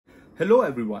Hello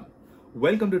everyone,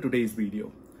 welcome to today's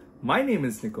video. My name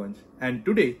is Nikunj and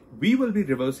today we will be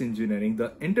reverse engineering the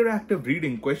interactive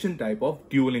reading question type of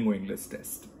Duolingo English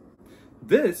Test.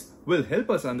 This will help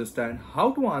us understand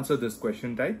how to answer this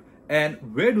question type and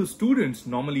where do students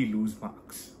normally lose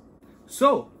marks.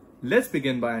 So let's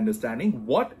begin by understanding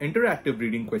what interactive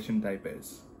reading question type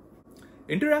is.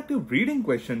 Interactive reading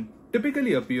question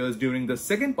typically appears during the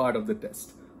second part of the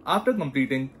test after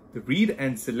completing the read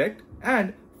and select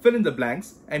and fill in the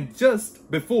blanks and just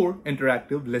before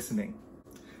interactive listening.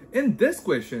 In this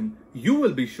question, you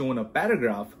will be shown a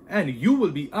paragraph and you will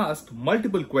be asked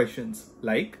multiple questions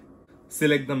like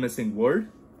select the missing word,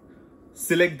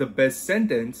 select the best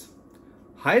sentence,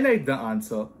 highlight the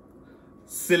answer,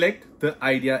 select the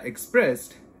idea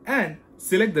expressed, and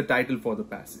select the title for the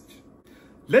passage.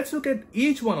 Let's look at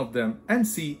each one of them and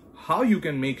see how you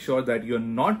can make sure that you're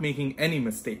not making any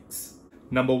mistakes.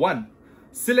 Number 1.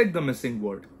 Select the missing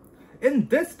word. In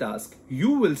this task,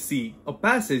 you will see a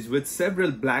passage with several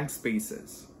blank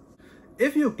spaces.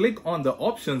 If you click on the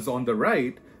options on the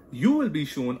right, you will be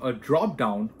shown a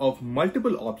drop-down of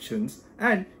multiple options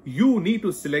and you need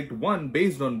to select one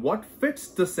based on what fits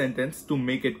the sentence to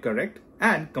make it correct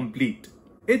and complete.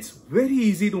 It's very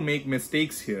easy to make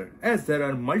mistakes here as there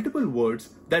are multiple words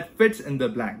that fits in the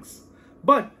blanks.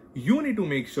 But you need to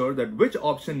make sure that which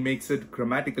option makes it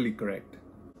grammatically correct.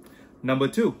 Number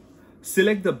 2.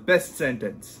 Select the best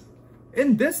sentence.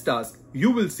 In this task, you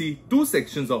will see two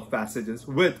sections of passages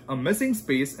with a missing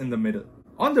space in the middle.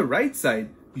 On the right side,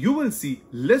 you will see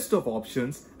list of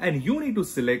options and you need to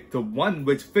select the one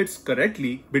which fits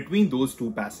correctly between those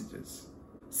two passages.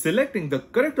 Selecting the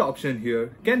correct option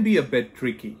here can be a bit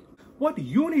tricky. What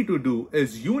you need to do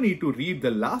is you need to read the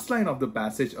last line of the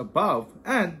passage above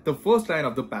and the first line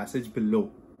of the passage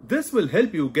below. This will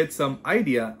help you get some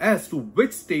idea as to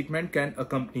which statement can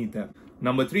accompany them.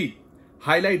 Number 3.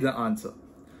 Highlight the answer.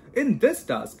 In this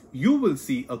task, you will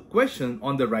see a question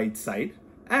on the right side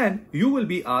and you will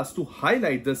be asked to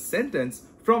highlight the sentence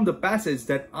from the passage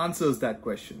that answers that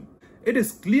question. It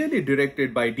is clearly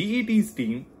directed by DET's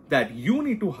team that you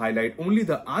need to highlight only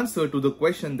the answer to the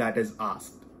question that is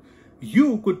asked.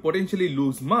 You could potentially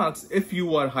lose marks if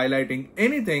you are highlighting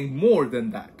anything more than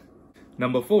that.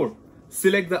 Number 4.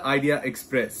 Select the idea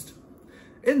expressed.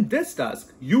 In this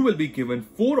task, you will be given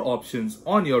 4 options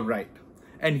on your right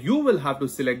and you will have to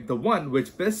select the one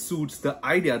which best suits the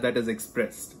idea that is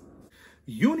expressed.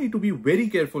 You need to be very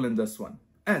careful in this one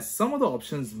as some of the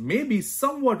options may be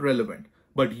somewhat relevant,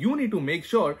 but you need to make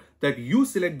sure that you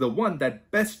select the one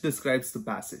that best describes the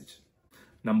passage.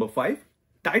 Number 5.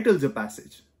 Title the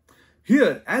passage.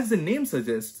 Here, as the name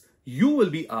suggests, you will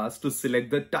be asked to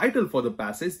select the title for the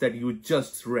passage that you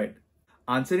just read.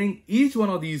 Answering each one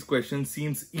of these questions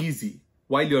seems easy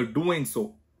while you're doing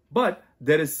so, but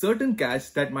there is certain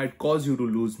catch that might cause you to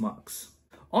lose marks.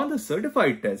 On the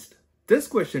certified test, this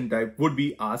question type would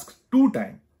be asked 2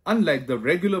 times, unlike the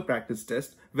regular practice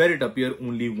test where it appears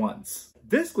only once.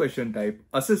 This question type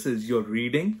assesses your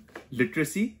reading,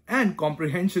 literacy, and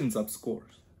comprehension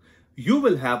subscores. You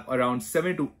will have around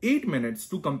 7 to 8 minutes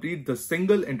to complete the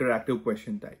single interactive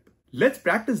question type. Let's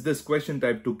practice this question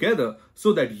type together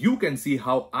so that you can see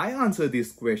how I answer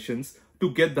these questions to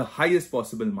get the highest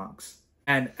possible marks.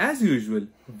 And as usual,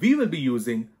 we will be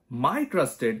using my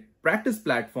trusted practice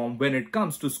platform when it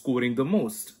comes to scoring the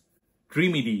most,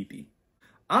 Dreamy DET.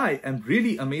 I am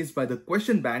really amazed by the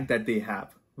question bank that they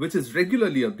have, which is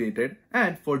regularly updated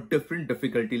and for different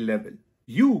difficulty level.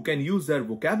 You can use their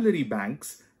vocabulary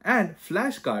banks and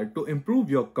flashcard to improve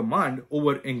your command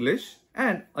over English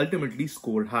and ultimately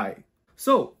score high.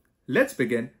 So let's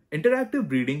begin interactive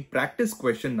reading practice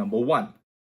question number 1.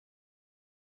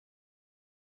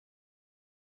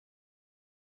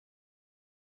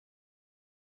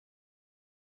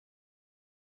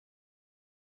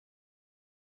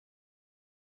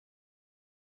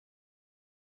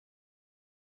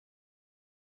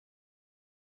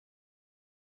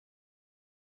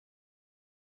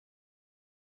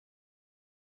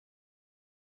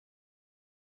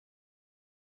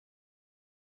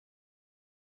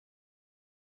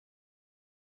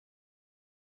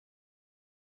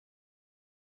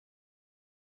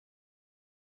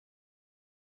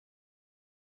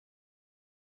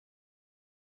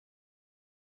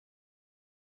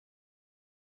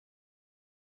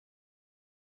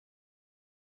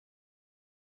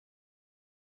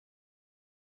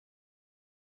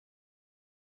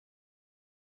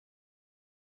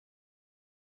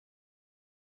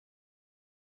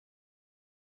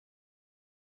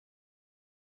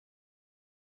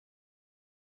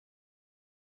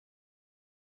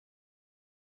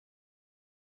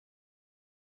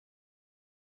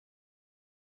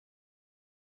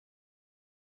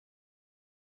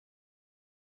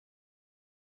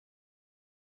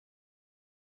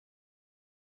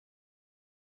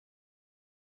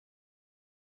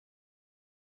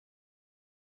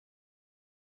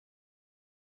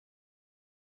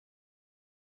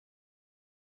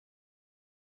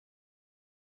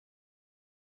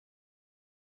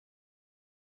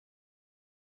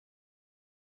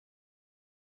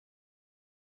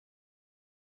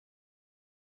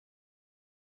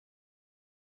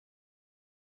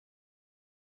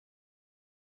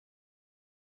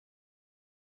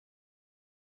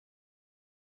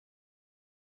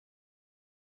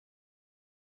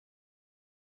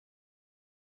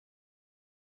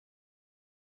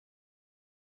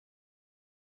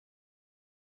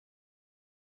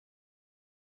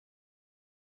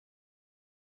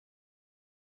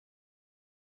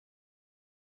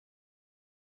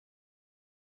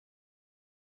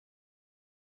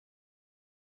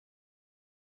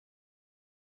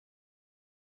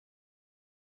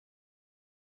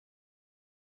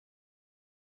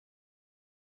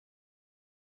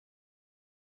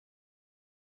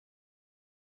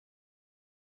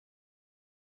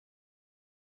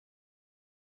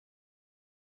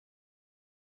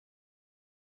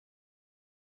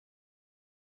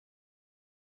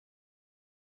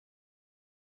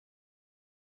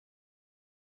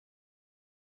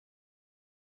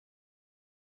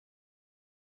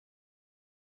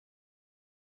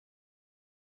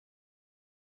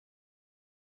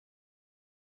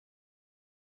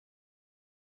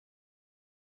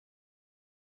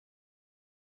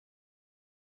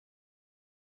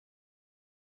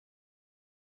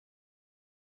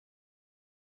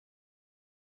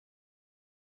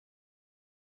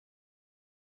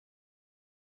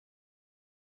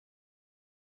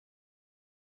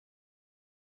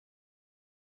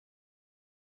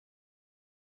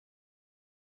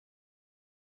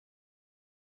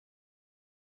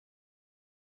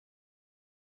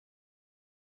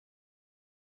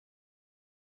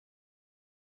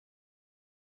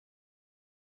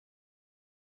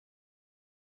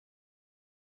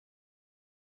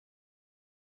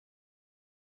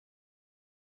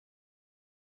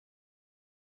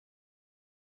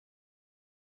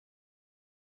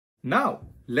 Now,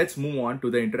 let's move on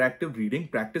to the interactive reading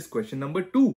practice question number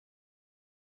 2.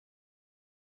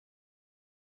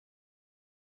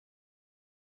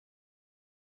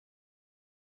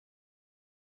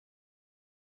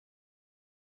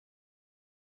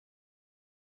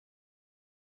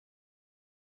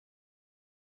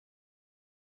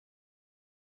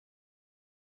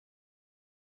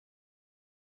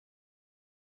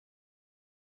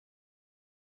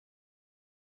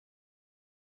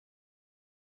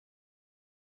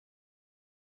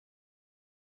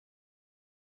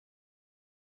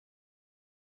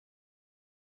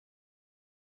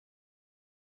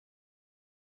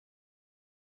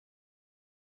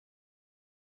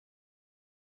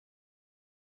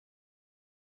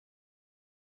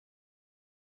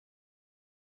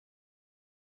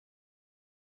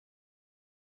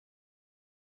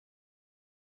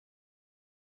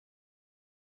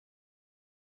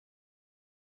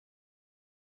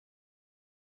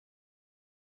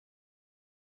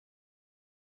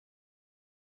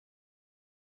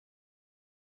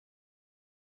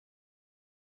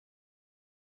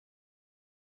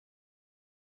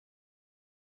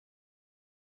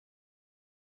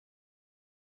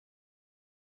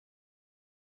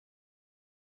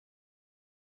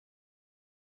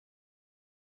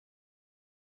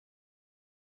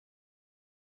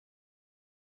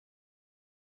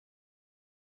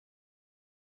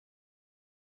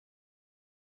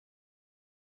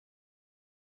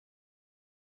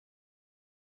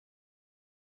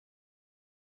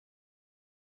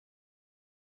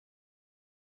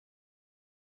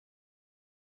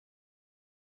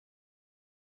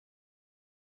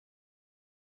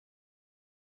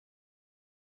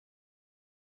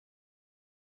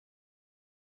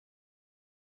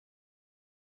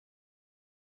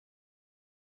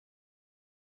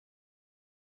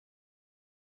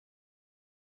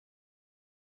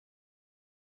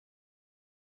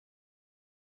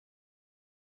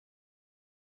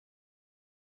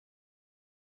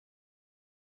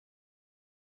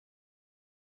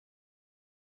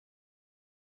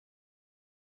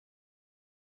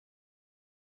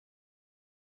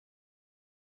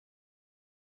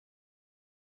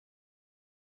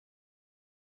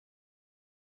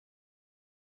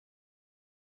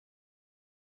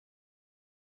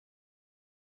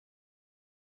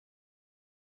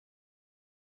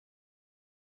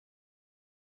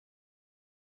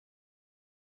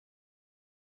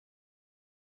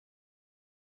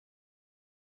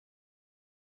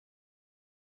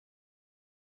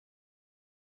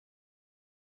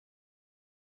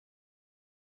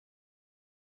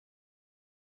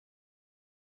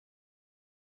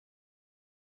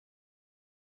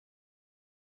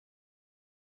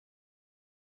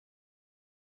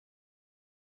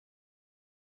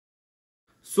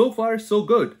 So far, so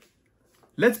good.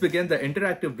 Let's begin the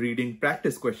interactive reading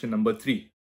practice question number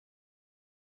 3.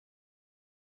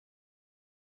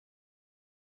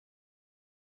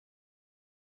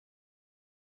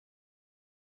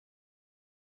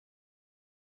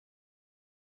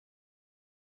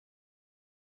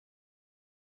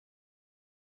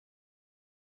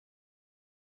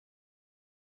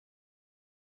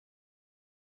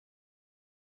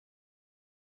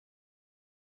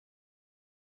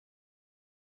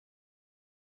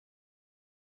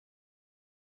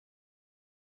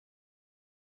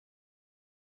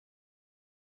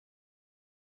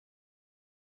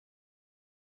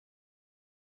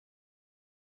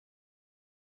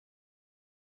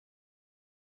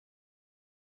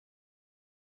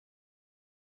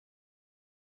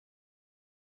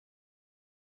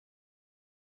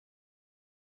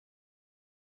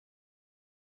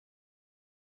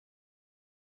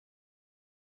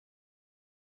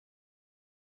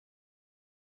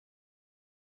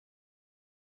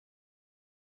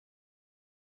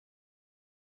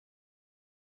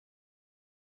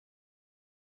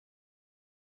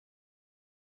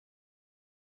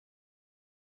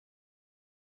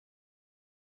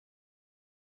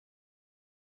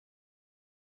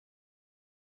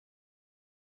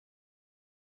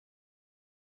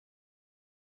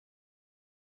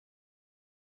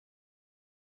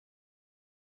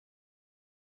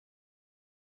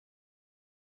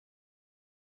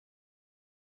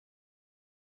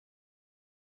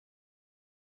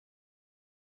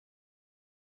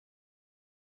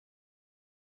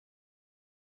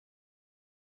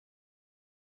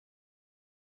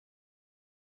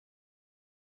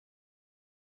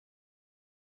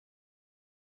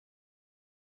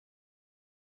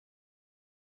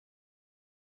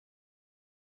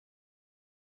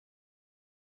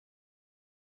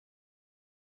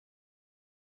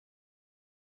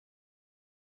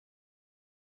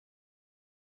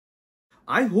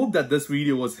 I hope that this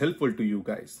video was helpful to you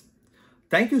guys.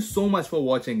 Thank you so much for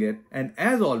watching it, and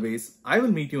as always, I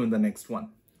will meet you in the next one.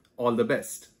 All the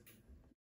best.